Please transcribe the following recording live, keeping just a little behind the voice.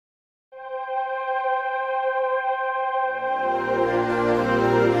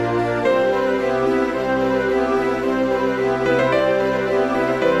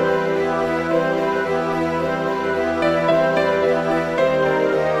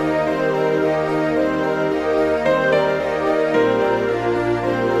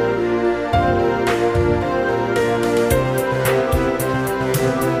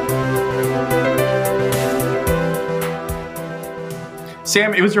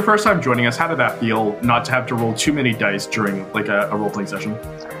Sam, it was your first time joining us. How did that feel, not to have to roll too many dice during like a role-playing session?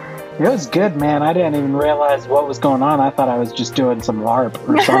 It was good, man. I didn't even realize what was going on. I thought I was just doing some LARP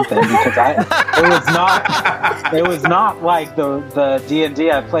or something because it was not like the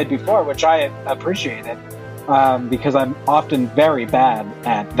D&D I played before, which I appreciated because I'm often very bad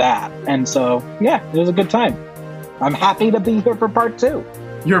at that. And so, yeah, it was a good time. I'm happy to be here for part 2.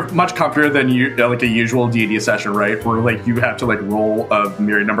 You're much comfier than like a usual D&D session, right? Where like you have to like roll a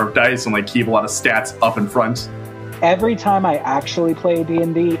myriad number of dice and like keep a lot of stats up in front. Every time I actually play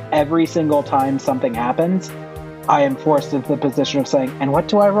D&D, every single time something happens, I am forced into the position of saying, and what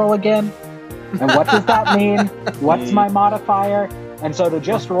do I roll again? And what does that mean? What's my modifier? And so to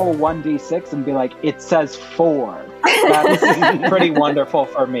just roll 1d6 and be like, it says 4, that's pretty wonderful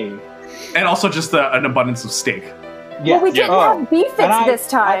for me. And also just an abundance of steak. Yeah. Well, we didn't have beef this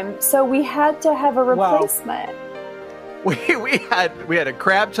time, so we had to have a replacement. We had a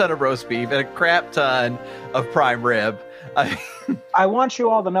crap ton of roast beef and a crap ton of prime rib. I want you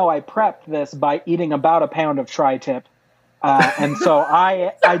all to know I prepped this by eating about a pound of tri-tip, and so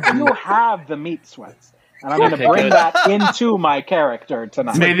I do have the meat sweats, and I'm going to bring that into my character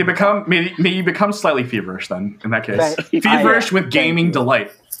tonight. May you become slightly feverish then. In that case, feverish with gaming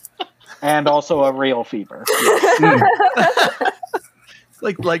delight, and also a real fever.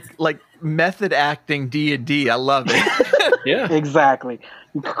 Like method acting D&D. I love it. Yeah, exactly.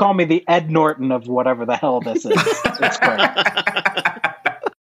 You could call me the Ed Norton of whatever the hell this is. It's great.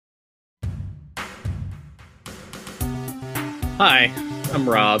 Hi, I'm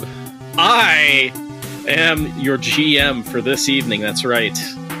Rob. I am your GM for this evening. That's right.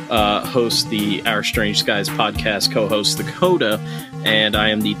 Host the Our Strange Skies podcast, co-host the Coda, and I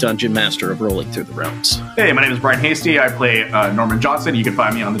am the Dungeon Master of Rolling Through the Realms. Hey, my name is Brian Hasty. I play Norman Johnson. You can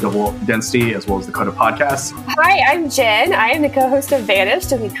find me on the Double Density as well as the Coda podcast. Hi, I'm Jen. I am the co-host of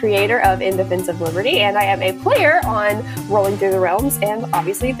Vanished and the creator of In Defense of Liberty, and I am a player on Rolling Through the Realms and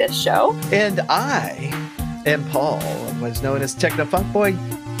obviously this show. And I am Paul, was known as Techno Funk Boy.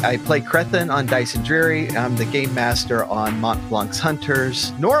 I play Crethin on Dice and Dreary. I'm the game master on Mont Blanc's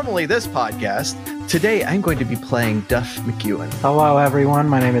Hunters. Normally this podcast. Today I'm going to be playing Duff McEwen. Hello everyone,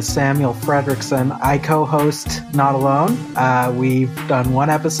 my name is Samuel Fredrickson. I co-host Not Alone. We've done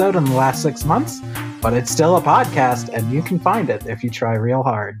one episode in the last 6 months, but it's still a podcast and you can find it if you try real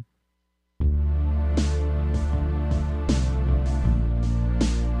hard.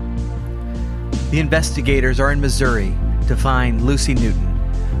 The investigators are in Missouri to find Lucy Newton,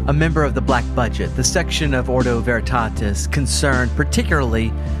 a member of the Black Budget, the section of Ordo Veritatis concerned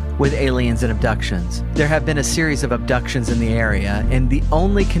particularly with aliens and abductions. There have been a series of abductions in the area, and the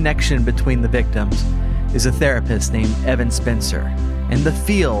only connection between the victims is a therapist named Evan Spencer, and the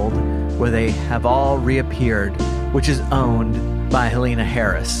field where they have all reappeared, which is owned by Helena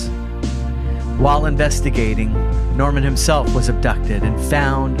Harris. While investigating, Norman himself was abducted and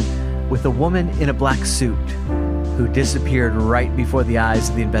found with a woman in a black suit who disappeared right before the eyes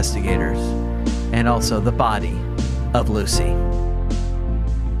of the investigators, and also the body of Lucy.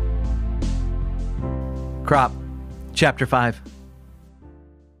 Crop, Chapter 5.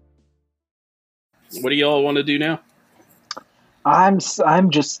 What do y'all want to do now? I'm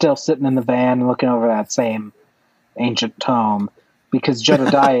just still sitting in the van looking over that same ancient tome, because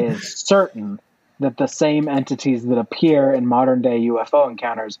Jedediah is certain that the same entities that appear in modern-day UFO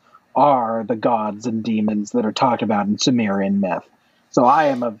encounters are the gods and demons that are talked about in Sumerian myth. So I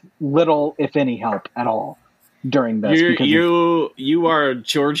am of little, if any, help at all during this. You are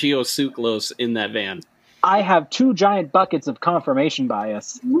Giorgio Tsoukalos in that van. I have 2 giant buckets of confirmation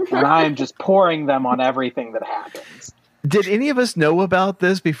bias, and I am just pouring them on everything that happens. Did any of us know about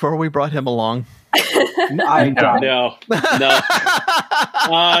this before we brought him along? I don't. No.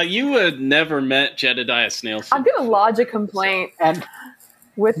 You had never met Jedediah Snailson. I'm gonna lodge a complaint and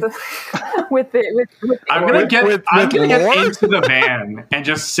with the I'm gonna get into the van and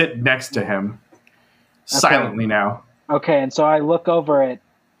just sit next to him silently now. Okay, and so I look over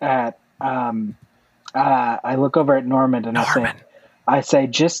at Norman and I say,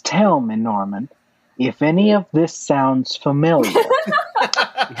 just tell me, Norman, if any of this sounds familiar.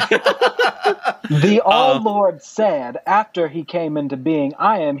 The All-Lord said, after he came into being,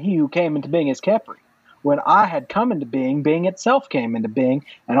 I am he who came into being as Kepri. When I had come into being, being itself came into being,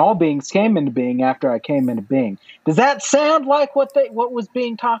 and all beings came into being after I came into being. Does that sound like what was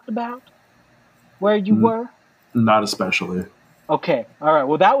being talked about? Where you were? Not especially. Okay, all right.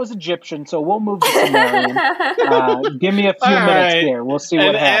 Well, that was Egyptian, so we'll move to Sumerian. Give me a few minutes here. We'll see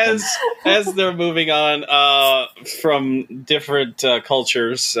what happens. As they're moving on from different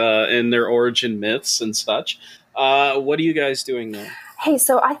cultures and their origin myths and such, what are you guys doing now? Hey,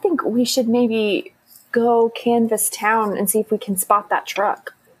 so I think we should maybe go canvass town and see if we can spot that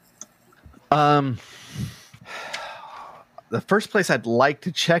truck. The first place I'd like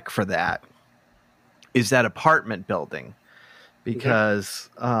to check for that is that apartment building, because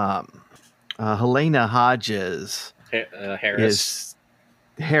Helena Hodges Harris. is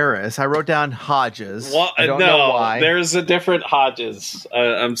Harris. I wrote down Hodges. What? I don't know why. There's a different Hodges.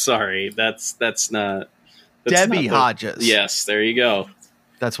 I'm sorry. That's not Debbie Hodges. Yes, there you go.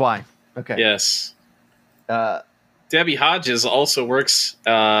 That's why. Okay. Yes. Debbie Hodges also works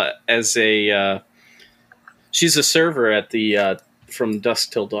as a. She's a server at the From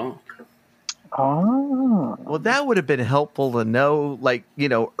Dusk Till Dawn. Oh. Well, that would have been helpful to know,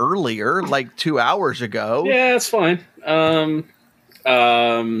 earlier, 2 hours ago. Yeah, it's fine.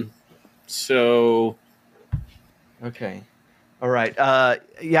 So. Okay. All right.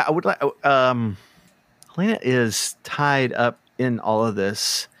 Yeah, I would like. Helena is tied up in all of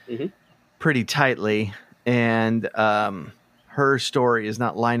this pretty tightly, and her story is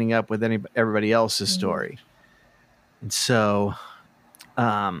not lining up with everybody else's story, and so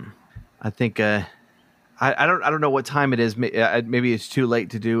I think I don't know what time it is. Maybe it's too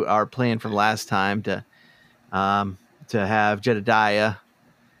late to do our plan from last time to have Jedediah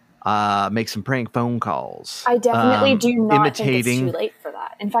make some prank phone calls. I definitely do not think it's too late for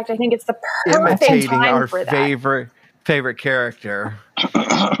that. In fact, I think it's the perfect time our for that. favorite character.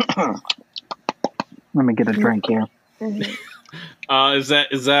 Let me get a drink here. Is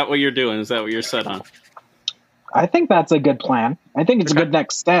that what you're doing? Is that what you're set on? I think that's a good plan. I think it's a good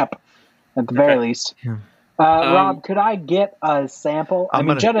next step, at the very least. Yeah. Rob, could I get a sample?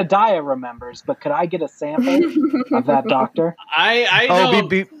 Jedediah remembers, but could I get a sample of that doctor? I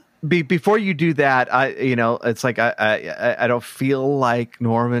know. Before you do that, it's like I don't feel like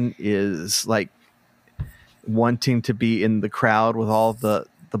Norman is wanting to be in the crowd with all the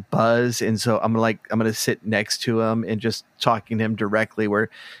buzz, and so I'm gonna sit next to him and just talking to him directly where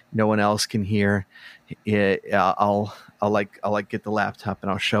no one else can hear. I'll get the laptop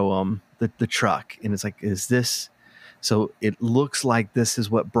and I'll show him the truck, and it's like, is this? So it looks like this is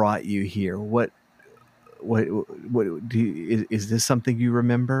what brought you here. What is this something you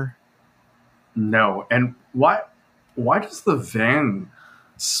remember? No. And why does the van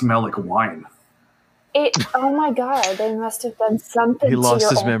smell like wine? Oh my god, they must have done something He lost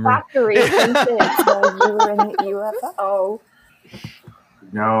his memory. Factory senses while you were in the UFO.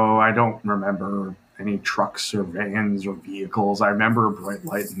 No, I don't remember any trucks or vans or vehicles. I remember a bright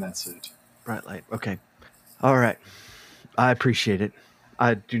light, and that's it. Bright light. Okay. All right. I appreciate it.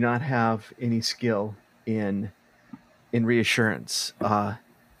 I do not have any skill in reassurance,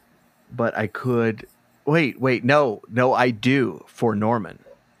 but I could. Wait. No, I do for Norman,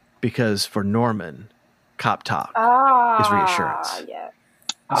 because for Norman, cop talk is reassurance. Yeah.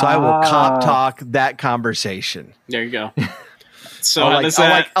 So I will cop talk that conversation. There you go. So I'll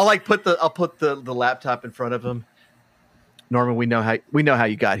put the laptop in front of him. Norman, we know how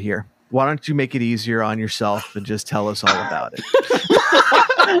you got here. Why don't you make it easier on yourself and just tell us all about it?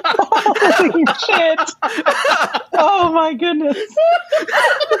 Holy shit! Oh my goodness!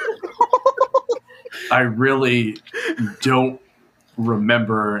 I really don't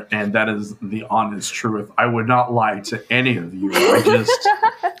remember, and that is the honest truth. I would not lie to any of you.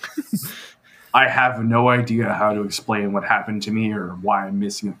 I have no idea how to explain what happened to me, or why I'm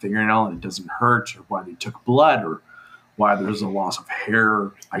missing a fingernail and it doesn't hurt, or why they took blood, or why there's a loss of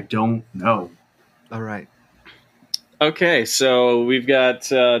hair. I don't know. All right. Okay, so we've got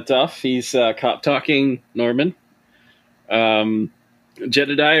Duff. He's cop talking Norman.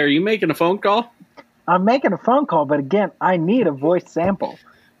 Jedediah, are you making a phone call? I'm making a phone call, but again, I need a voice sample.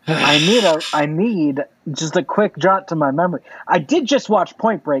 I need just a quick jot to my memory. I did just watch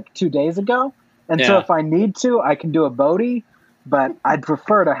Point Break 2 days ago, and so if I need to, I can do a Bodhi, but I'd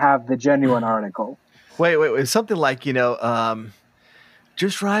prefer to have the genuine article. Wait. Something like,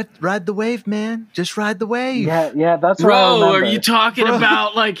 just ride the wave, man. Just ride the wave. Yeah, that's what I remember. Are you talking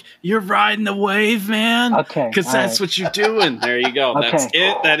about you're riding the wave, man? Okay. Because that's what you're doing. There you go. Okay. That's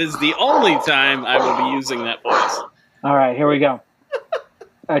it. That is the only time I will be using that voice. All right, here we go.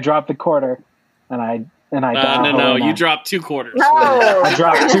 I dropped the quarter, and I dial Helena. No, you dropped 2 quarters. No. I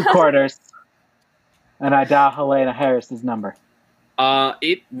dropped 2 quarters, and I dial Helena Harris's number.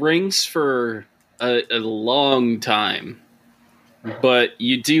 It rings for a long time, but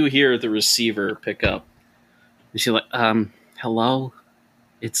you do hear the receiver pick up. She's like, hello?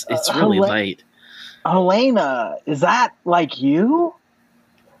 It's really late. Helena, is that you?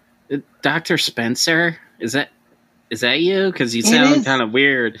 Dr. Spencer? Is that you? Because you sound kind of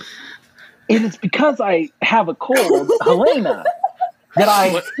weird. It is because I have a cold, Helena. that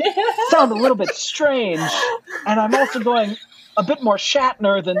I sound a little bit strange, and I'm also going a bit more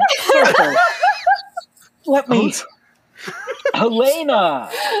Shatner than Surfer. Let me... Helena,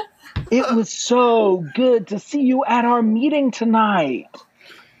 it was so good to see you at our meeting tonight.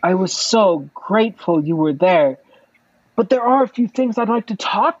 I was so grateful you were there. But there are a few things I'd like to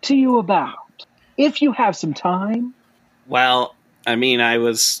talk to you about, if you have some time. Well, I mean, I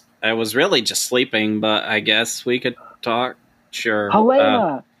was really just sleeping, but I guess we could talk. Sure.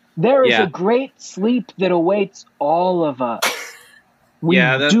 Helena, there is a great sleep that awaits all of us. We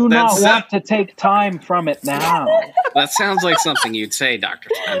do not want to take time from it now. That sounds like something you'd say, Dr.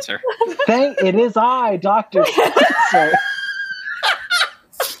 Spencer. It is I, Dr. Spencer.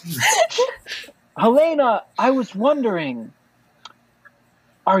 Helena, I was wondering,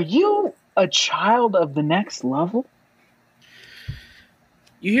 are you a child of the next level?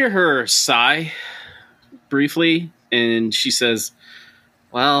 You hear her sigh briefly, and she says,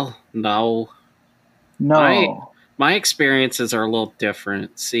 well, no. No. My experiences are a little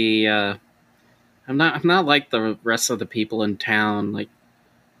different. See, I'm not like the rest of the people in town. Like,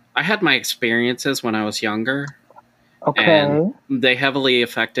 I had my experiences when I was younger. Okay. And they heavily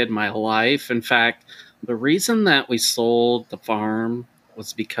affected my life. In fact, the reason that we sold the farm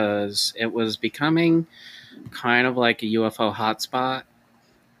was because it was becoming kind of like a UFO hotspot.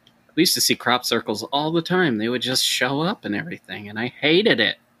 We used to see crop circles all the time. They would just show up and everything, and I hated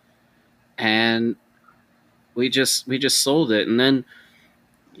it. And we just sold it. And then,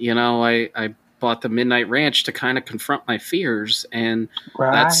 you know, I bought the Midnight Ranch to kind of confront my fears. And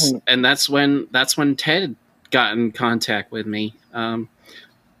that's when Ted got in contact with me.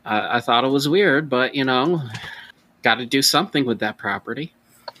 I thought it was weird, but, you know, got to do something with that property.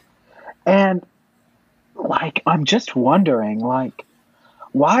 And, like, I'm just wondering, like,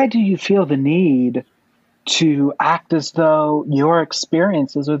 why do you feel the need to act as though your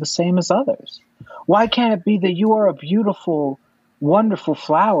experiences are the same as others? Why can't it be that you are a beautiful, wonderful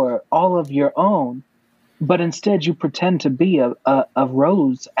flower, all of your own, but instead you pretend to be a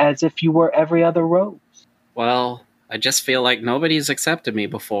rose as if you were every other rose? Well, I just feel like nobody's accepted me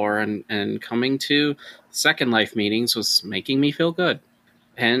before, and coming to Second Life meetings was making me feel good.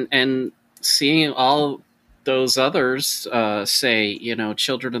 And seeing all those others say, you know,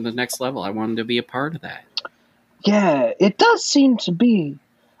 children of the next level, I wanted to be a part of that. Yeah, it does seem to be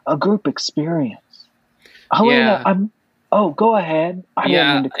a group experience. Helena, Yeah. Go ahead.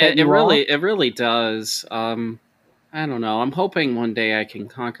 It really does. I don't know. I'm hoping one day I can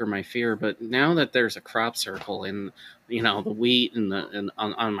conquer my fear, but now that there's a crop circle in, you know, the wheat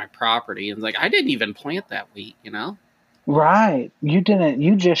on my property, and like I didn't even plant that wheat, you know? Right. You didn't.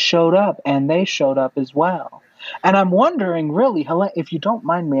 You just showed up, and they showed up as well. And I'm wondering, really, Helena, if you don't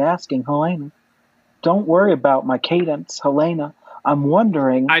mind me asking, Helena, don't worry about my cadence, Helena. I'm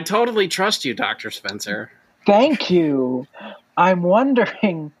wondering. I totally trust you, Dr. Spencer. Thank you. I'm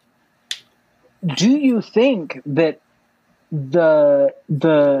wondering, do you think that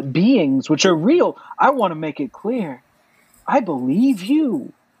the beings, which are real, I want to make it clear, I believe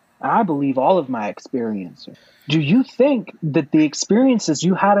you. I believe all of my experiences. Do you think that the experiences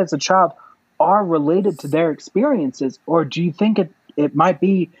you had as a child are related to their experiences, or do you think it might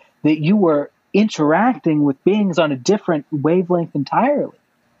be that you were interacting with beings on a different wavelength entirely?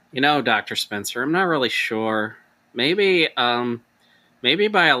 You know, Dr. Spencer, I'm not really sure. Maybe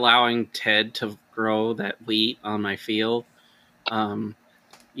by allowing Ted to grow that wheat on my field,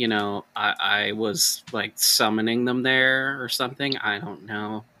 you know, I was like summoning them there or something. I don't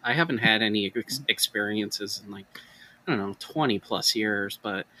know. I haven't had any experiences in like, I don't know, 20 plus years,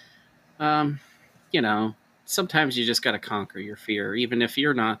 but, you know, sometimes you just got to conquer your fear, even if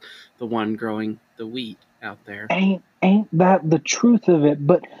you're not the one growing the wheat out there. Ain't that the truth of it?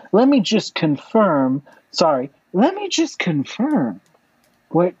 But let me just confirm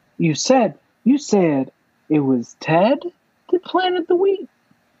what you said. You said it was Ted that planted the wheat?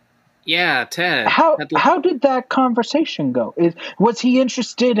 Yeah, Ted. How did that conversation go? Was he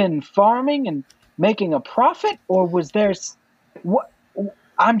interested in farming and making a profit, or was there what?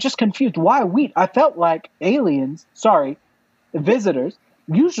 I'm just confused. Why wheat? I felt like visitors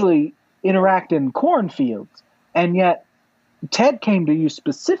usually interact in cornfields, and yet Ted came to you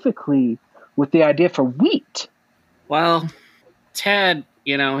specifically with the idea for wheat. Well, Ted,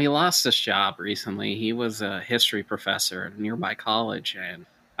 you know, he lost his job recently. He was a history professor at a nearby college, and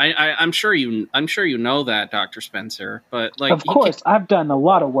I'm sure you know that, Dr. Spencer. But like, of course, I've done a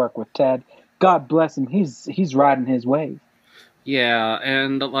lot of work with Ted. God bless him. He's riding his wave. Yeah,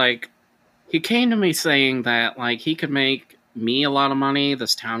 and like, he came to me saying that like he could make me a lot of money,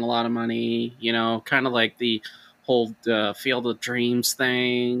 this town a lot of money. You know, kind of like the whole Field of Dreams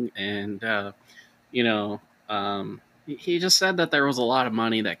thing, and he just said that there was a lot of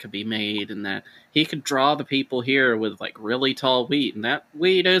money that could be made, and that he could draw the people here with like really tall wheat, and that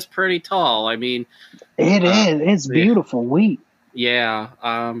wheat is pretty tall. I mean, it is. It's beautiful wheat. Yeah,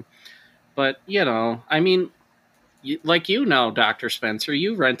 but I mean, Dr. Spencer,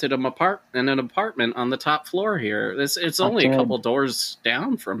 you rented an apartment on the top floor here. It's only a couple doors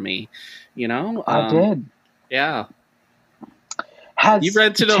down from me. I did. Yeah.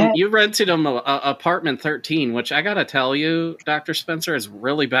 You rented him apartment 13, which I gotta tell you, Dr. Spencer, is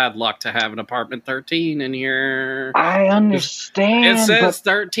really bad luck to have an apartment 13 in here. I understand. It says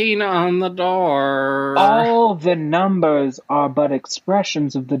 13 on the door. All the numbers are but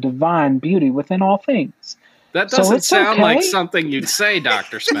expressions of the divine beauty within all things. That doesn't sound like something you'd say,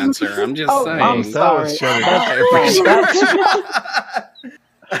 Dr. Spencer. I'm just saying. I'm sorry.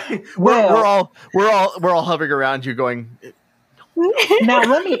 We're all hovering around you, going. Now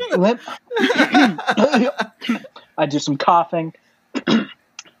I do some coughing.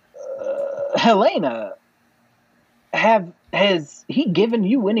 Helena, has he given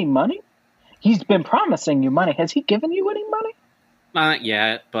you any money? He's been promising you money. Has he given you any money? Not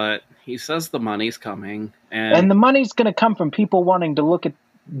yet, but he says the money's coming. And the money's going to come from people wanting to look at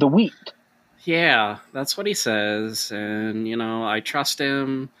the wheat. Yeah, that's what he says. And, I trust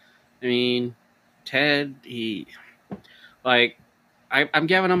him. I mean, Ted, I'm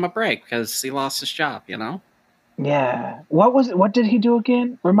giving him a break because he lost his job, Yeah. What did he do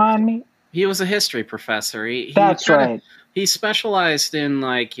again? Remind me. He was a history professor. That's right. He specialized in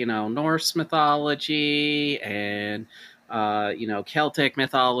Norse mythology and Celtic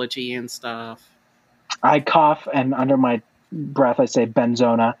mythology and stuff. I cough, and under my breath I say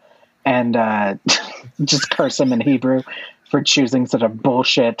Benzona, and just curse him in Hebrew for choosing such a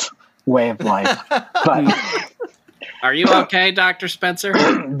bullshit way of life. But are you okay, Dr. Spencer?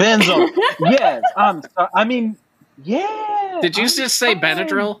 Benzo. Yes. I mean, yeah. Did you just say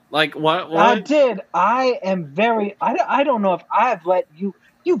Benadryl? Like what? I did. I am very. I don't know if I've let you.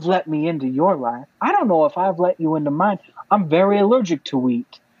 You've let me into your life. I don't know if I've let you into mine. I'm very allergic to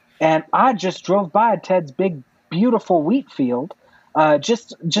wheat, and I just drove by Ted's big, beautiful wheat field,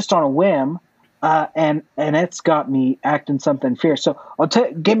 just on a whim, and it's got me acting something fierce. So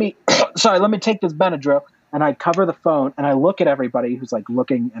give me. Sorry, let me take this Benadryl, and I cover the phone, and I look at everybody who's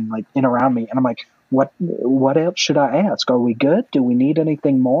looking and in around me, and I'm like, what else should I ask? Are we good? Do we need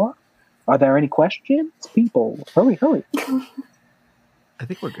anything more? Are there any questions? People, hurry. I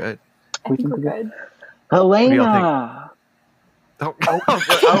think we're good. I think we're good. Helena.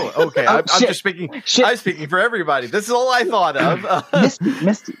 Okay. I'm just speaking. I'm speaking for everybody. This is all I thought of.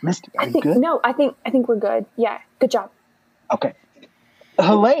 Misty. Are you good? No, I think we're good. Yeah, good job. Okay.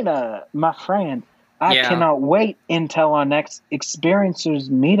 Helena, my friend, I cannot wait until our next experiencers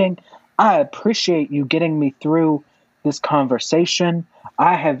meeting. I appreciate you getting me through this conversation.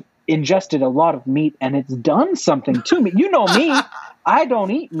 I have ingested a lot of meat, and it's done something to me. You know me. I don't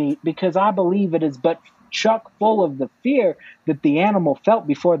eat meat because I believe it is but chock full of the fear that the animal felt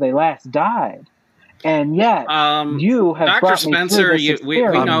before they last died. And yet, you have Dr. brought Spencer, me through we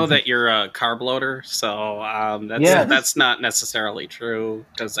know that you're a carb loader, so that's not necessarily true.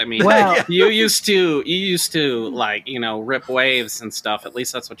 Because you used to rip waves and stuff. At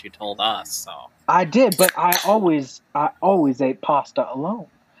least that's what you told us. So I did, but I always ate pasta alone.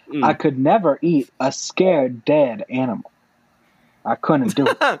 I could never eat a scared dead animal. I couldn't do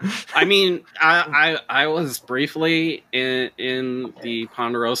it. I mean, I was briefly in the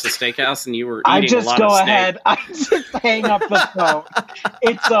Ponderosa Steakhouse, and you were eating a lot of steak. I just hang up the phone.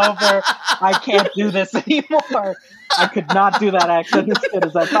 It's over. I can't do this anymore. I could not do that accent as good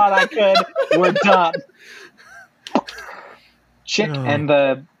as I thought I could. We're done. Chick, and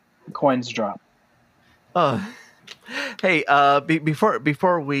the coins drop. Hey,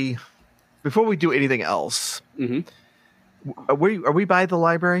 before we do anything else. Mm-hmm. Are we by the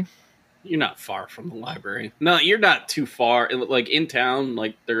library? You're not far from the library. No, you're not too far. In town,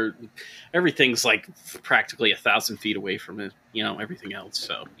 everything's practically 1,000 feet away from it. Everything else.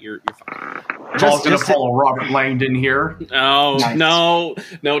 So you're fine. Just gonna follow Robert Langdon here. Oh nice.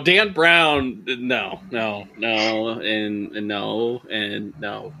 No, Dan Brown. No, and no.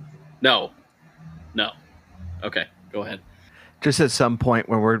 Okay, go ahead. Just at some point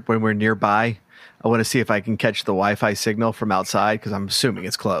when we're nearby, I want to see if I can catch the Wi-Fi signal from outside because I'm assuming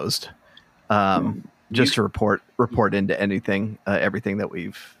it's closed. Just to report into anything, everything that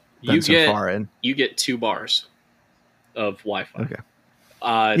we've done so far. And you get 2 bars of Wi-Fi. Okay.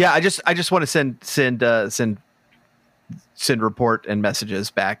 I just want to send report and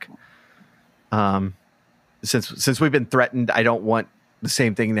messages back. since we've been threatened, I don't want the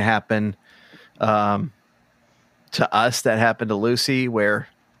same thing to happen to us that happened to Lucy, where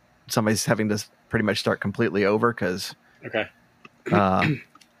somebody's having to pretty much start completely over because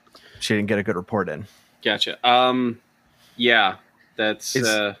she didn't get a good report in. Gotcha. Yeah, that's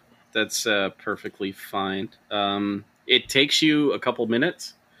perfectly fine. It takes you a couple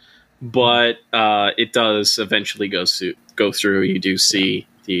minutes, but it does eventually go through. You do see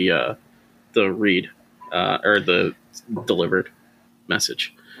the read or the delivered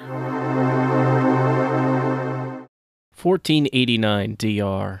message. 1489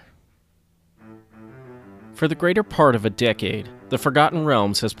 DR. For the greater part of a decade, the Forgotten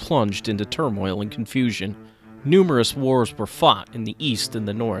Realms has plunged into turmoil and confusion. Numerous wars were fought in the east and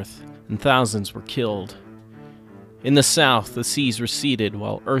the north, and thousands were killed. In the south, the seas receded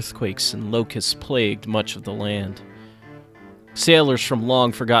while earthquakes and locusts plagued much of the land. Sailors from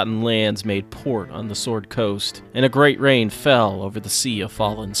long-forgotten lands made port on the Sword Coast, and a great rain fell over the Sea of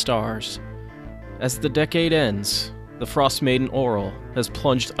Fallen Stars. As the decade ends, the Frostmaiden Auril has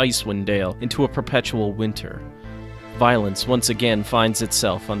plunged Icewind Dale into a perpetual winter. Violence once again finds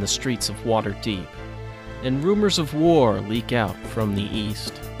itself on the streets of Waterdeep, and rumors of war leak out from the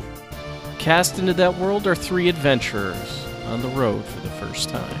east. Cast into that world are 3 adventurers on the road for the first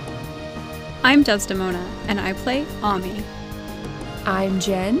time. I'm Desdemona, and I play Ami. I'm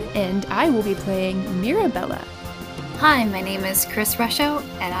Jen, and I will be playing Mirabella. Hi, my name is Chris Rusho,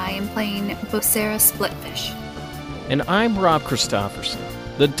 and I am playing Bocera Splitfish. And I'm Rob Christofferson,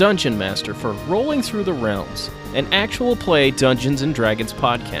 the Dungeon Master for Rolling Through the Realms, an actual play Dungeons & Dragons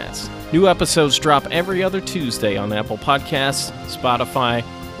podcast. New episodes drop every other Tuesday on Apple Podcasts, Spotify,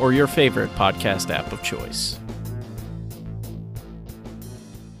 or your favorite podcast app of choice.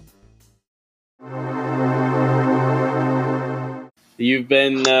 You've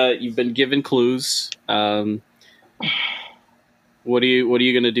been given clues. What are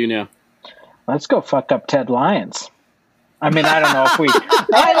you gonna do now? Let's go fuck up Ted Lyons. I mean, I don't know if we.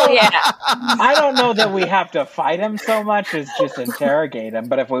 I don't know that we have to fight him so much as just interrogate him.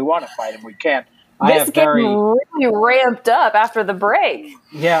 But if we want to fight him, we can. This is getting really ramped up after the break.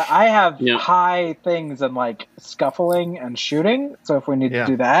 Yeah, I have high things in like scuffling and shooting. So if we need to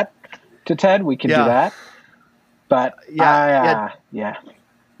do that to Ted, we can do that. But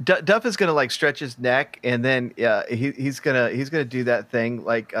Duff is gonna like stretch his neck, and then he's gonna do that thing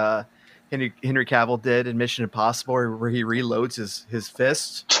like Henry Cavill did in Mission Impossible, where he reloads his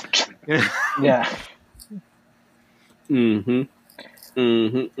fists. Yeah.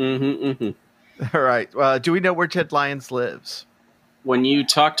 All right. Do we know where Ted Lyons lives? When you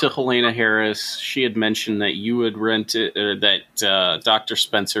talked to Helena Harris, she had mentioned that you had rented, or that Dr.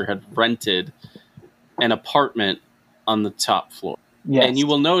 Spencer had rented an apartment on the top floor. Yes. And you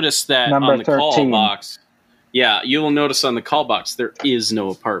will notice that Number on the 13. call box. Yeah, you will notice on the call box there is no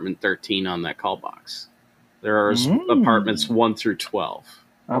apartment 13 on that call box. There are apartments 1 through 12.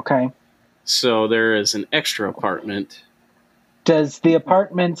 Okay. So there is an extra apartment. Does the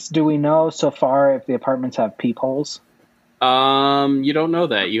apartments? Do we know so far if the apartments have peepholes? You don't know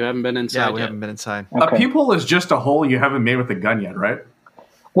that. You haven't been inside. Yeah, we haven't been inside. Okay. A peephole is just a hole you haven't made with a gun yet, right?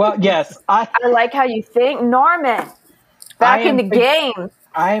 Well, yes. I like how you think, Norman. Back in the game.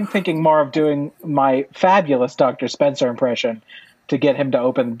 I am thinking more of doing my fabulous Dr. Spencer impression to get him to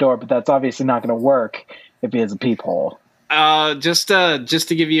open the door, but that's obviously not going to work if he has a peephole. Just to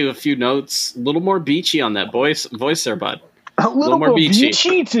give you a few notes, a little more beachy on that voice there, bud. A little more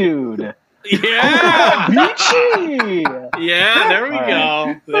beachy, dude. Yeah, beachy. Yeah, there we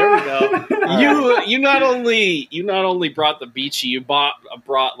go. There we go. You not only brought the beachy, you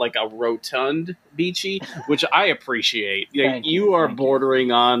brought like a rotund beachy, which I appreciate. You are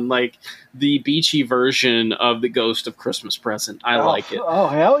bordering on like the beachy version of the Ghost of Christmas Present. I like it. Oh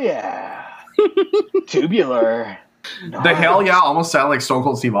hell yeah! Tubular. The hell yeah almost sounded like Stone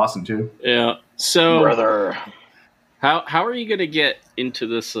Cold Steve Austin too. Yeah. So, brother. How are you going to get into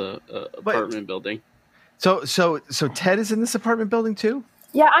this apartment building? So Ted is in this apartment building too?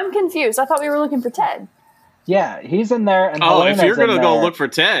 Yeah, I'm confused. I thought we were looking for Ted. Yeah, he's in there. And if you're going to go look for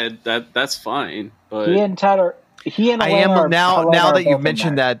Ted, that's fine. But he and Elena I am now that you've both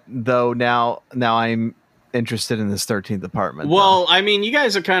mentioned that though. Now I'm interested in this 13th apartment. Well, I mean, you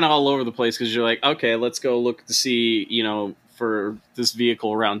guys are kind of all over the place because you're like, okay, let's go look to see, for this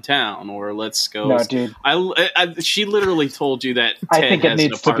vehicle around town, or let's go. No, dude. She literally told you that Ted I think it has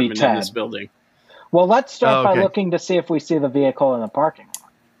needs an to be apartment Ted. in this building. Well, let's start by looking to see if we see the vehicle in the parking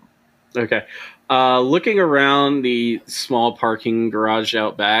lot. Okay. Looking around the small parking garage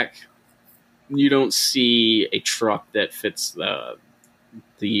out back, you don't see a truck that fits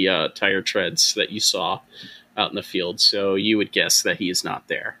the tire treads that you saw out in the field. So you would guess that he is not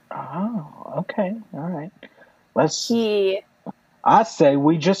there. Oh, okay. All right. I say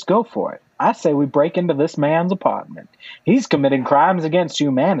we just go for it. I say we break into this man's apartment. He's committing crimes against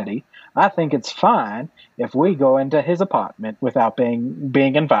humanity. I think it's fine if we go into his apartment without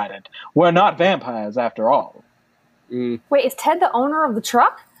being invited. We're not vampires after all. Wait, is Ted the owner of the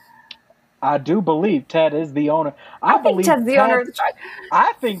truck? I do believe Ted is the owner. I think Ted's the owner of the truck.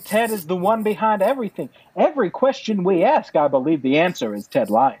 I think Ted is the one behind everything. Every question we ask, I believe the answer is Ted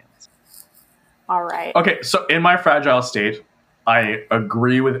Lyons. All right. Okay, so in my fragile state, I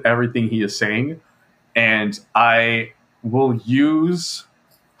agree with everything he is saying, and I will use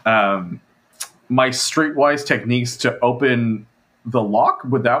my streetwise techniques to open the lock.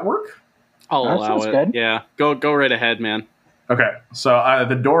 Would that work? I'll allow it. Good. Yeah, go right ahead, man. Okay, so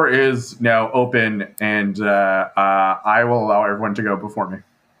the door is now open, and I will allow everyone to go before me.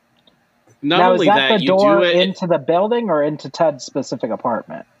 Now, is that the door into the building or into Ted's specific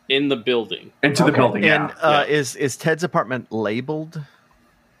apartment? In the building. Into the building, yeah. And is Ted's apartment labeled?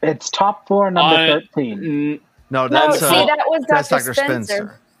 It's top floor number 13. No, that's that was that's Dr.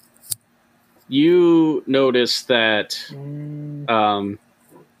 Spencer. You notice that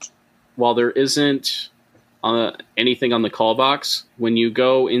while there isn't anything on the call box, when you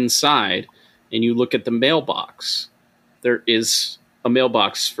go inside and you look at the mailbox, there is a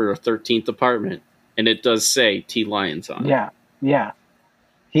mailbox for a 13th apartment, and it does say T. Lyons on it. Yeah.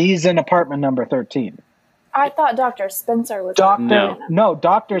 He's in apartment number 13. I thought Dr. Spencer was No,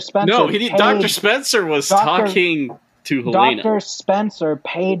 Dr. Spencer. No, Dr. Spencer was talking to Helena. Dr. Spencer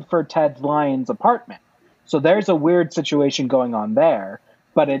paid for Ted Lyons' apartment. So there's a weird situation going on there.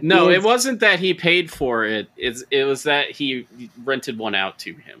 But it wasn't that he paid for it. It was that he rented one out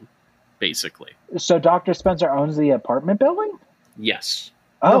to him, basically. So Dr. Spencer owns the apartment building? Yes.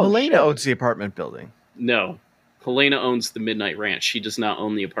 Oh, Helena owns the apartment building. No. Helena owns the Midnight Ranch. She does not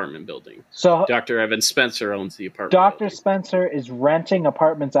own the apartment building. So Dr. Evan Spencer owns the apartment Dr. building. Spencer is renting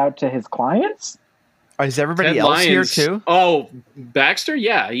apartments out to his clients? Is everybody else here too? Oh, Baxter?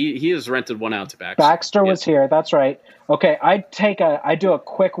 Yeah, he has rented one out to Baxter. Baxter was here. That's right. Okay, I do a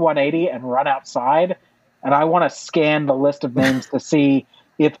quick 180 and run outside, and I want to scan the list of names to see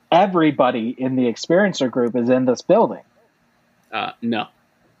if everybody in the Experiencer group is in this building. No.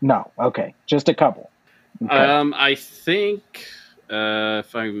 No. Okay, just a couple. Okay. I think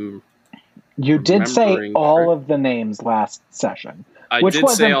if I'm you did say all of the names last session. Which did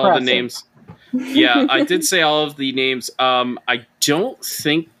say impressive. All the names. Yeah, I did say all of the names. I don't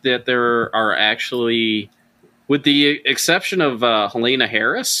think that there are actually, with the exception of Helena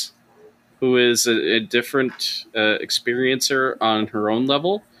Harris, who is a different experiencer on her own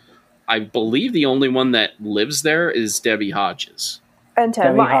level. I believe the only one that lives there is Debbie Hodges. And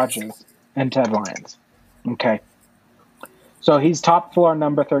Ted Lyons. Hodges and Ted Lyons. Okay. So he's top floor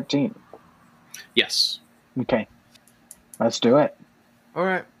number 13. Yes. Okay. Let's do it. All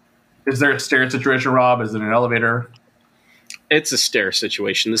right. Is there a stair situation, Rob? Is it an elevator? It's a stair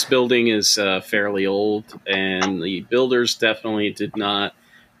situation. This building is fairly old, and the builders definitely did not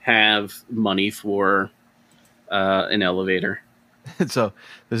have money for an elevator. So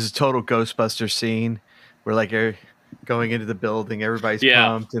this is total Ghostbuster scene. We're like going into the building. Everybody's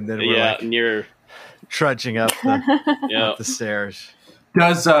pumped, and then we're and you're trudging up the stairs.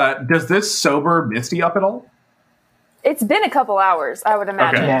 Does this sober Misty up at all? It's been a couple hours, I would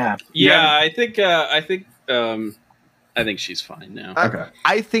imagine. Okay. Yeah. I think she's fine now. Okay.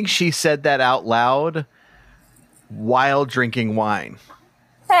 I think she said that out loud while drinking wine.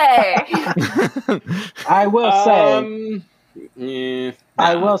 Hey. I will say.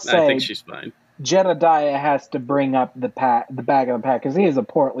 I think she's fine. Jedediah has to bring up the bag of the pack because he is a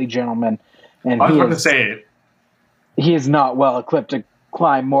portly gentleman, and I was going to say it. He is not well equipped to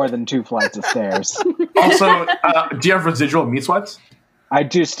climb more than 2 flights of stairs. Also, do you have residual meat sweats? I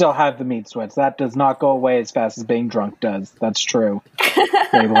do still have the meat sweats. That does not go away as fast as being drunk does. That's true.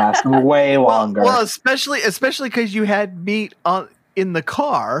 They last way longer. Well, especially because you had meat in the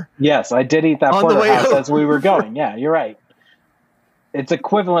car. Yes, I did eat that porterhouse as we were going. Yeah, you're right. It's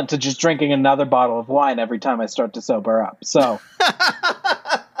equivalent to just drinking another bottle of wine every time I start to sober up. So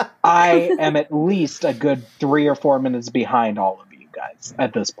I am at least a good 3 or 4 minutes behind all of you guys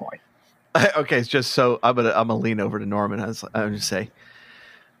at this point. Okay, just so I'm gonna lean over to Norman. I'm gonna say,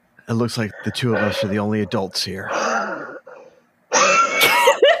 it looks like the two of us are the only adults here.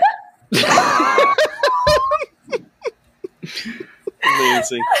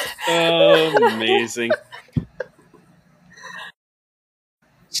 Amazing. Oh, amazing.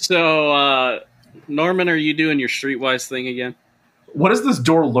 So, Norman, are you doing your streetwise thing again? What does this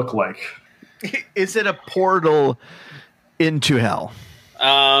door look like? Is it a portal into hell?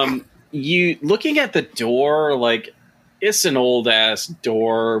 You looking at the door, like it's an old ass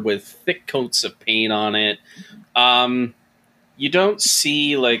door with thick coats of paint on it. You don't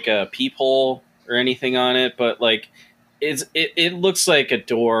see like a peephole or anything on it, but like it looks like a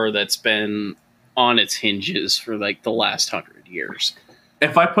door that's been on its hinges for like the last 100 years.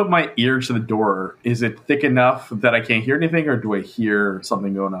 If I put my ear to the door, is it thick enough that I can't hear anything, or do I hear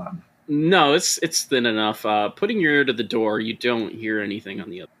something going on? No, it's thin enough. Putting your ear to the door, you don't hear anything on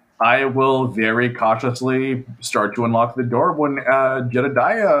the other. I will very cautiously start to unlock the door when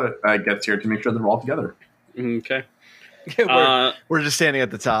Jedediah gets here to make sure they're all together. Okay. We're just standing at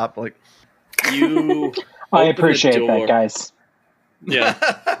the top, like you. I appreciate that, guys. Yeah.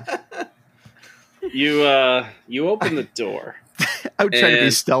 You open the door. I would try to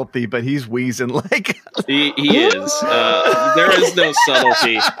be stealthy, but he's wheezing like he is. There is no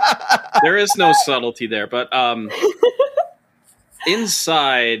subtlety. There is no subtlety there, but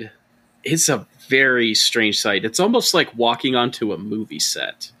inside, it's a very strange sight. It's almost like walking onto a movie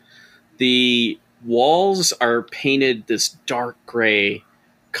set. The walls are painted this dark gray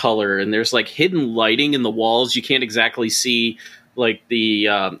color, and there's like hidden lighting in the walls. You can't exactly see like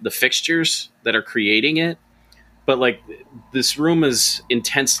the fixtures that are creating it, but like this room is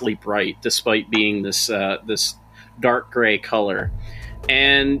intensely bright despite being this this dark gray color.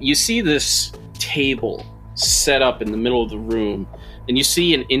 And you see this table set up in the middle of the room, and you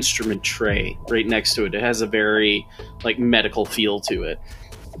see an instrument tray right next to it. It has a very like medical feel to it.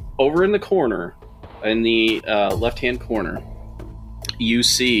 Over in the corner, in the left-hand corner, you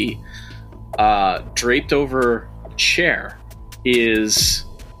see draped over a chair is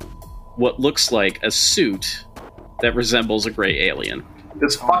what looks like a suit that resembles a gray alien.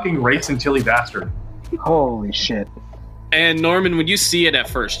 This fucking race and Tilly bastard. Holy shit. And Norman, when you see it at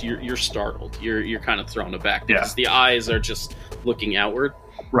first, you're startled. You're kind of thrown aback because the eyes are just looking outward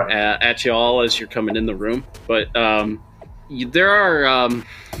at you all as you're coming in the room. But there are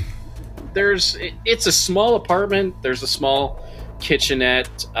it's a small apartment. There's a small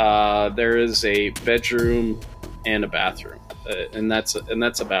kitchenette. There is a bedroom and a bathroom, and that's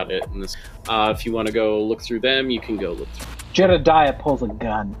about it. And this, if you want to go look through them, you can go look through. Jedediah pulls a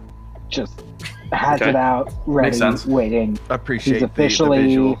gun, just has it out, ready, waiting. Appreciate He's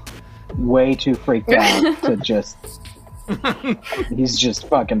officially way too freaked out to just. He's just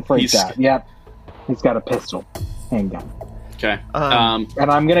fucking freaked out. Yep, he's got a pistol, handgun. Okay. And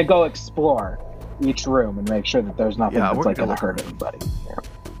I'm gonna go explore each room and make sure that there's nothing that's like gonna hurt anybody.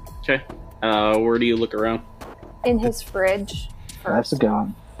 Okay. Where do you look around? In his fridge. That's a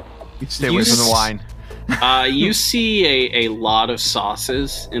gun. Stay away from the wine. You see a lot of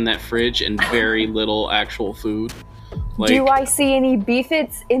sauces in that fridge and very little actual food. Like, do I see any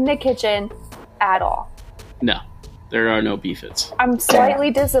beefits in the kitchen at all? No, there are no beefits. I'm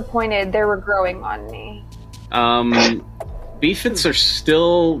slightly disappointed they were growing on me. Beefits are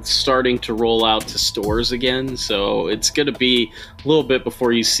still starting to roll out to stores again, so it's going to be a little bit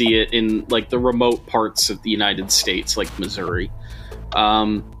before you see it in like the remote parts of the United States, like Missouri.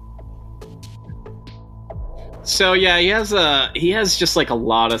 So yeah, he has just like a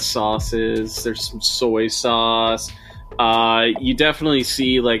lot of sauces. There's some soy sauce. You definitely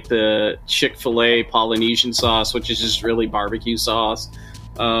see like the Chick-fil-A Polynesian sauce, which is just really barbecue sauce.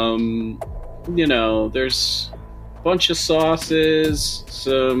 You know, there's a bunch of sauces.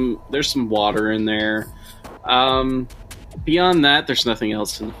 There's some water in there. Beyond that, there's nothing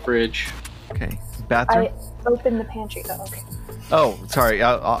else in the fridge. Okay, bathroom. I opened the pantry. Oh, okay. Oh, sorry.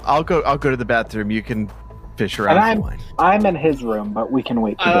 I'll go to the bathroom. You can fish around. And I'm in his room, but we can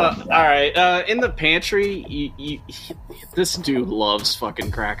wait. All right. In the pantry, this dude loves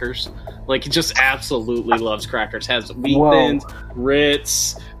fucking crackers. Like, he just absolutely loves crackers. Has Wheat Thins,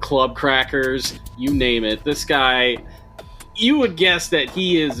 Ritz, Club crackers, you name it. This guy, you would guess that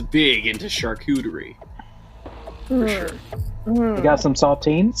he is big into charcuterie. For sure. You got some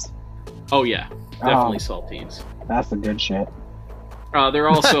saltines? Oh, yeah. Definitely saltines. That's the good shit. There are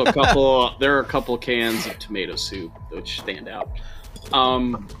also a couple. There are a couple cans of tomato soup which stand out.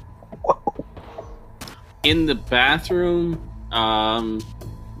 In the bathroom,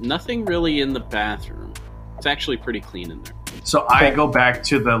 nothing really in the bathroom. It's actually pretty clean in there. So I go back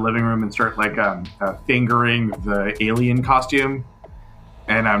to the living room and start like fingering the alien costume,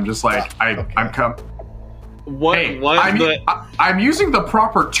 and I'm just like, I'm using the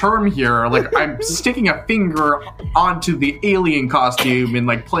proper term here. Like, I'm sticking a finger onto the alien costume and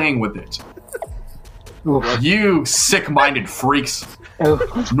like playing with it. Oof. You sick-minded freaks.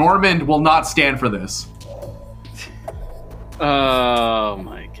 Norman will not stand for this. Oh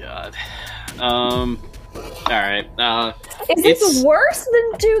my god. All right. Is this worse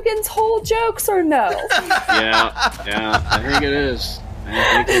than Dugan's whole jokes or no? Yeah, I think it is.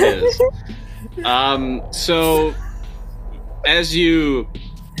 So as you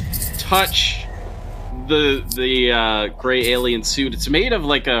touch the gray alien suit, it's made of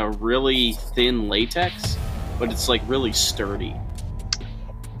like a really thin latex, but it's like really sturdy.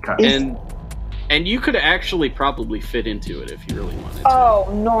 Okay. And you could actually probably fit into it if you really wanted to. Oh,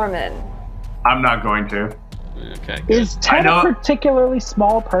 Norman. I'm not going to. Okay. Good. Is Ted a particularly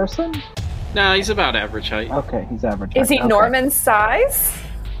small person? No, he's about average height. Okay, he's average Is height. he Norman's size?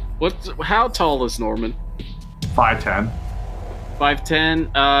 How tall is Norman? 5'10".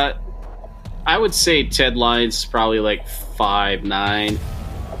 5'10". I would say Ted Lyons probably like 5'9",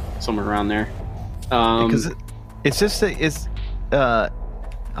 somewhere around there. Because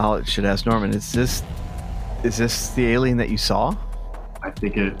I should ask Norman. Is this the alien that you saw? I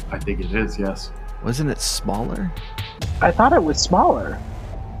think it is. Yes. Wasn't it smaller? I thought it was smaller.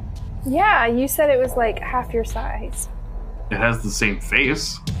 Yeah, you said it was like half your size. It has the same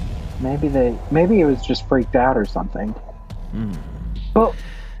face. Maybe it was just freaked out or something. But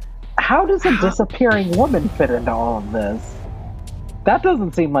how does a disappearing woman fit into all of this? That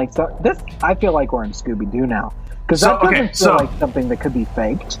doesn't seem like this. I feel like we're in Scooby-Doo now because that doesn't feel like something that could be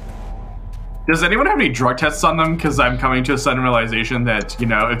faked. Does anyone have any drug tests on them? Because I'm coming to a sudden realization that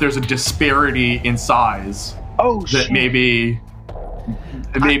if there's a disparity in size, maybe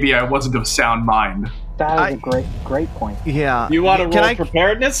I wasn't of sound mind. That is a great point. Yeah. You want to roll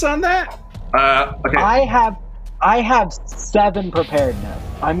preparedness on that? Okay. I have 7 preparedness.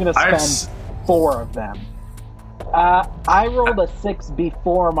 I'm going to spend 4 of them. I rolled a 6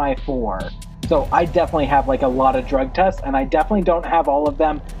 before my 4, so I definitely have like a lot of drug tests, and I definitely don't have all of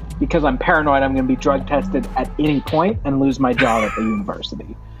them because I'm paranoid I'm going to be drug tested at any point and lose my job at the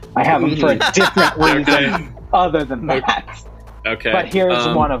university. I have them for a different reason other than that. Okay. But here's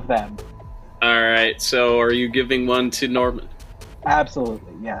one of them. All right. So are you giving one to Norman?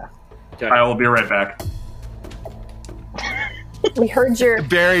 Absolutely, yeah. Okay. I will be right back. We heard your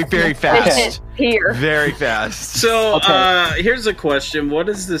very, very fast. Here. Very fast. So here's a question. What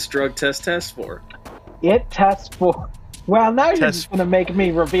does this drug test for? It tests for... Well, now you're just going to make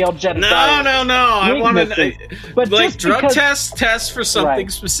me reveal Jedediah. No. I want to... But like, drug tests for something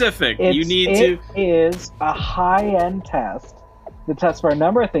specific. It is a high-end test. It tests for a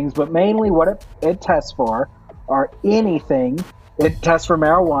number of things, but mainly what it tests for are anything. It tests for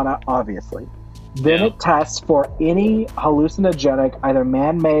marijuana, obviously. Then it tests for any hallucinogenic, either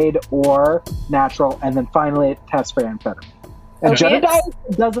man-made or natural, and then finally it tests for amphetamine. And Jedediah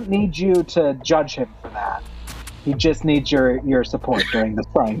doesn't need you to judge him for that. He just needs your support during this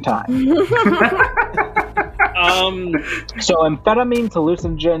trying time. So amphetamines,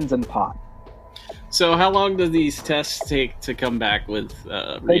 hallucinogens, and pot. So how long do these tests take to come back with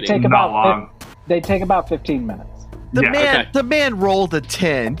reading? They take about 15 minutes. The man rolled a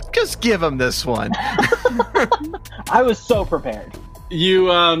 10. Just give him this one. I was so prepared. You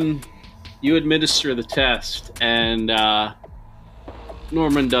administer the test, and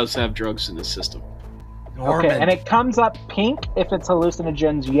Norman does have drugs in his system. Okay, and it comes up pink if it's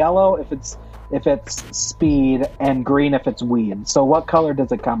hallucinogens, yellow if it's speed, and green if it's weed. So what color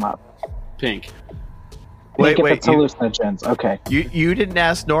does it come up? Pink. Wait, if it's hallucinogens. Okay. You didn't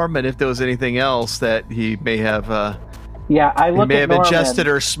ask Norman if there was anything else that he may have. I look he may at have Norman, ingested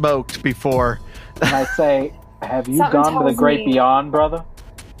or smoked before. And I say, "Have you gone to the great beyond, brother?"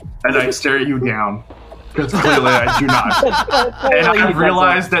 And I stare you down because clearly I do not. And I've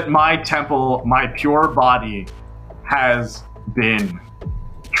realized that my temple, my pure body, has been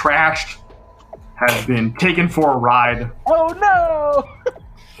trashed, has been taken for a ride. Oh no!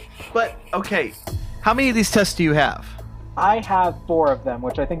 But okay. How many of these tests do you have? I have 4 of them,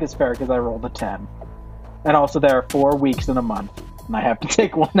 which I think is fair because I rolled a 10. And also there are 4 weeks in a month, and I have to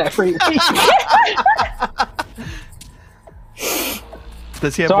take one every week.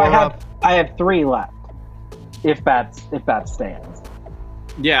 Does he have so more I have 3 left, if that stands.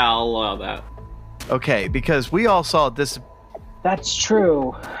 Yeah, I'll allow that. Okay, because we all saw this. That's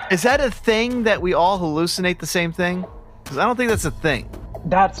true. Is that a thing that we all hallucinate the same thing? Because I don't think that's a thing.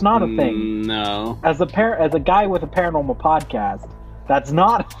 That's not a thing. No. As a guy with a paranormal podcast, that's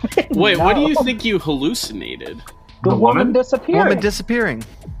not a thing. Wait, what do you think you hallucinated? The woman disappearing.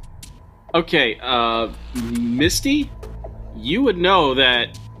 Okay, Misty, you would know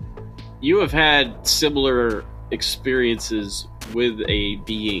that you have had similar experiences with a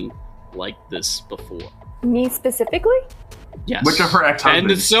being like this before. Me specifically? Yes. Which of her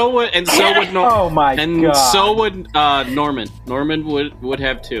ex-husbands? And so would Oh my god. so would Norman. Norman would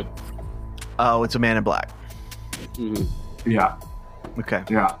have 2. Oh, it's a man in black. Mhm. Yeah. Okay.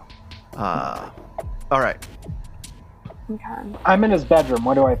 Yeah. All right. Okay. I'm in his bedroom.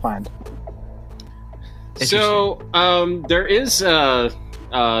 What do I find? So, there is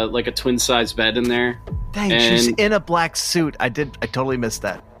like a twin size bed in there. Dang, she's in a black suit. I totally missed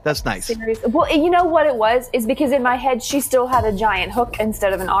that. That's nice. Seriously. Well, you know what it was? Is because in my head she still had a giant hook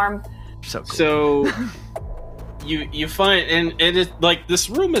instead of an arm. So cool. So you find, and it is like this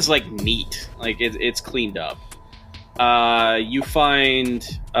room is like neat, like it's cleaned up. You find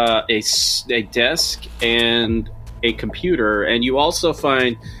a desk and a computer, and you also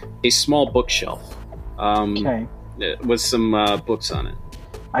find a small bookshelf Okay. with some books on it.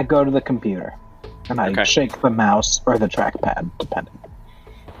 I go to the computer and I shake the mouse or the trackpad, depending.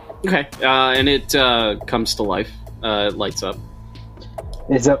 Okay, and it comes to life. It lights up.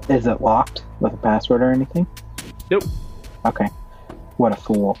 Is it locked with a password or anything? Nope. Okay. What a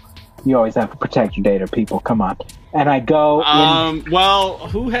fool. You always have to protect your data, people. Come on. And I go in... Well,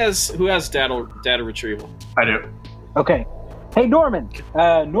 who has data retrieval? I do. Okay. Hey, Norman.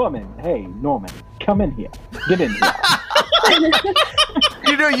 Norman. Hey, Norman. Come in here. Get in here.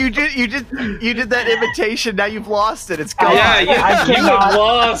 You know, you did that imitation. Now you've lost it. It's gone. Yeah, you cannot- have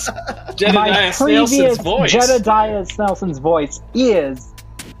lost Jedediah Snelson's voice. Jedediah Snelson's voice is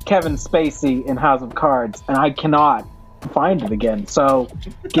Kevin Spacey in House of Cards, and I cannot find it again. So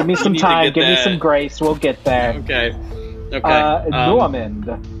give me some need to time. get Give me that. some grace. We'll get there. Okay.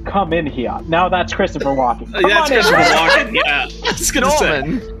 Norman, come in here. Now that's Christopher Walken. Come That's on in. Christopher Walken. Yeah, I was gonna say.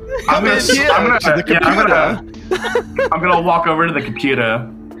 Norman, I'm gonna, in here I'm gonna, to the computer. I'm gonna walk over to the computer.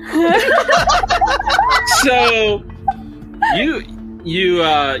 So you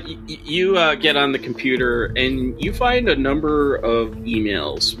get on the computer and you find a number of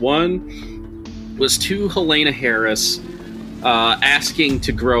emails. One was to Helena Harris asking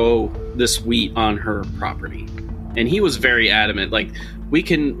to grow this wheat on her property, and he was very adamant. Like, we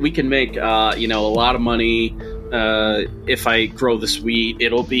can make a lot of money if I grow this wheat.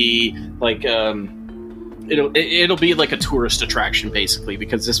 It'll be like it'll be like a tourist attraction, basically,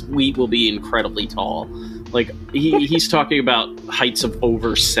 because this wheat will be incredibly tall. Like, he's talking about heights of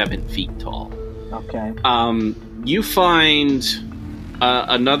over 7 feet tall. Okay. You find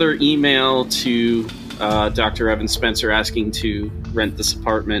another email to Dr. Evan Spencer asking to rent this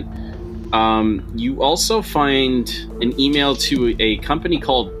apartment. You also find an email to a company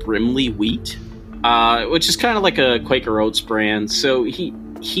called Brimley Wheat, which is kind of like a Quaker Oats brand. So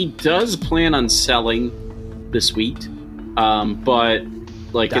he does plan on selling this wheat, but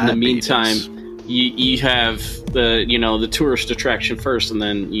like in the meantime, you have the tourist attraction first, and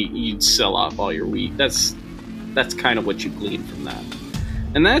then you'd sell off all your wheat. That's kind of what you glean from that,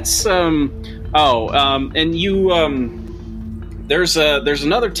 and that's and you there's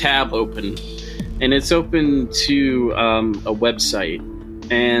another tab open, and it's open to a website,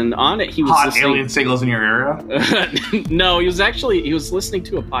 and on it he was Hot listening. alien signals in your area? No, he was listening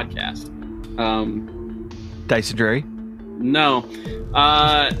to a podcast. Dyson Drury. No.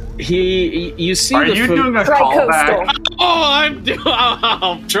 You see. Are you doing a callback?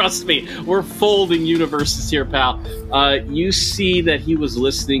 Oh, trust me, we're folding universes here, pal. You see that he was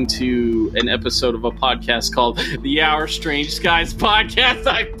listening to an episode of a podcast called the Our Strange Skies Podcast.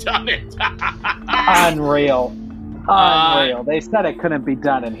 I've done it. Unreal. Unreal. They said it couldn't be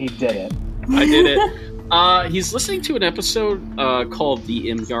done, and he did it. I did it. He's listening to an episode called The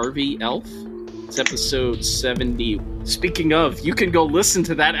Imgarvey Elf. It's episode 70. Speaking of, you can go listen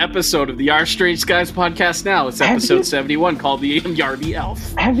to that episode of the Our Strange Skies podcast now. It's episode 71 called The Imgarvey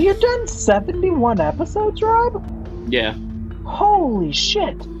Elf. Have you done 71 episodes, Rob? Yeah. Holy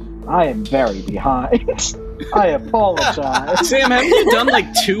shit. I am very behind. I apologize. Sam, haven't you done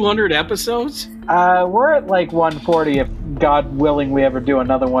like 200 episodes? We're at like 140 if, God willing, we ever do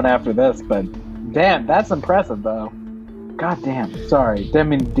another one after this, but damn, that's impressive, though. God damn. Sorry. Didn't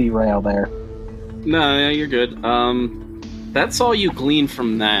mean to derail there. No, you're good. That's all you glean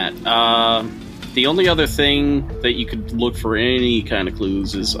from that. The only other thing that you could look for any kind of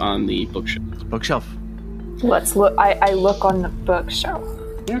clues is on the bookshelf. Let's look. I look on the bookshelf.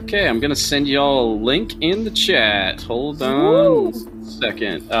 Okay, I'm gonna send you all a link in the chat. Hold on a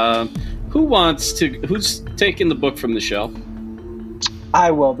second. Who's taking the book from the shelf? I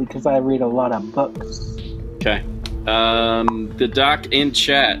will, because I read a lot of books. Okay. The doc in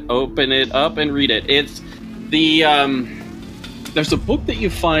chat. Open it up and read it. It's the there's a book that you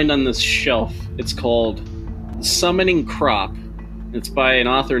find on this shelf. It's called The Summoning Crop. It's by an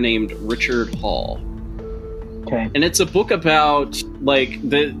author named Richard Hall. Okay. And it's a book about like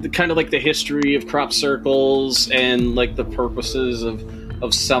the kind of like the history of crop circles and like the purposes of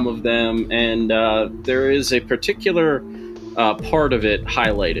some of them. And there is a particular part of it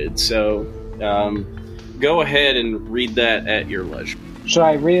highlighted. So go ahead and read that at your leisure. Should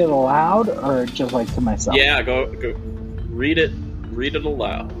I read it aloud or just like to myself? Yeah, go read it. Read it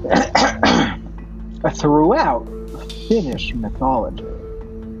aloud. Throughout Finnish mythology,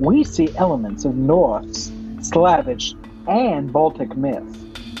 we see elements of Norse, Slavish, and Baltic myths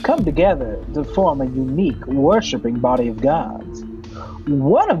come together to form a unique worshipping body of gods.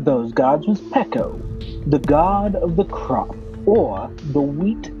 One of those gods was Pekko, the god of the crop, or the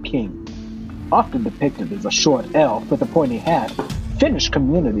Wheat King. Often depicted as a short elf with a pointy hat, Finnish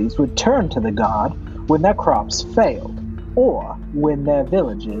communities would turn to the god when their crops failed, or when their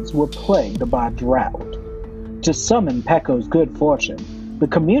villages were plagued by drought. To summon Pekko's good fortune, the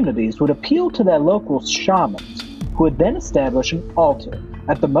communities would appeal to their local shamans, who would then establish an altar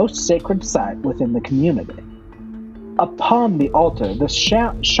at the most sacred site within the community. Upon the altar, the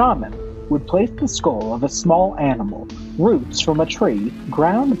shaman would place the skull of a small animal, roots from a tree,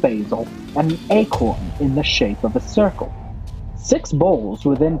 ground basil, and an acorn in the shape of a circle. 6 bowls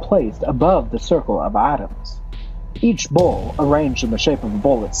were then placed above the circle of items. Each bowl, arranged in the shape of the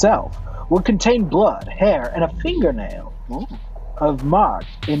bowl itself, would contain blood, hair, and a fingernail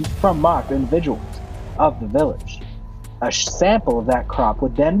from marked individuals of the village. A sample of that crop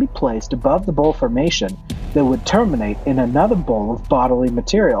would then be placed above the bowl formation that would terminate in another bowl of bodily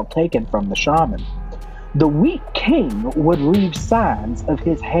material taken from the shaman. The Wheat King would leave signs of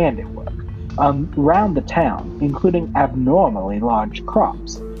his handiwork around the town, including abnormally large crop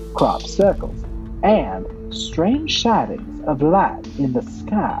circles, and strange shadings of light in the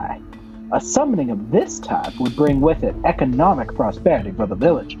sky. A summoning of this type would bring with it economic prosperity for the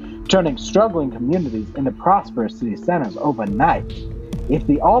village, turning struggling communities into prosperous city centers overnight. If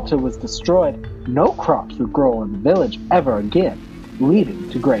the altar was destroyed, no crops would grow in the village ever again, leading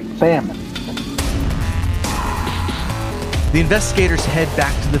to great famine. The investigators head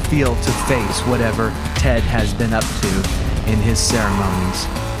back to the field to face whatever Ted has been up to in his ceremonies.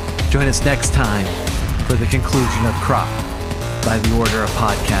 Join us next time for the conclusion of Crop by the Order of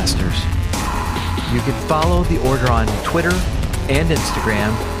Podcasters. You can follow the Order on Twitter and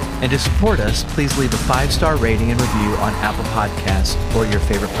Instagram, and to support us, please leave a 5-star rating and review on Apple Podcasts or your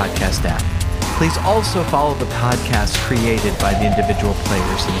favorite podcast app. Please also follow the podcasts created by the individual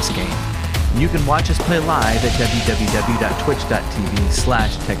players in this game. You can watch us play live at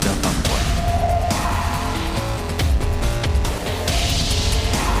www.twitch.tv/technofunkboy.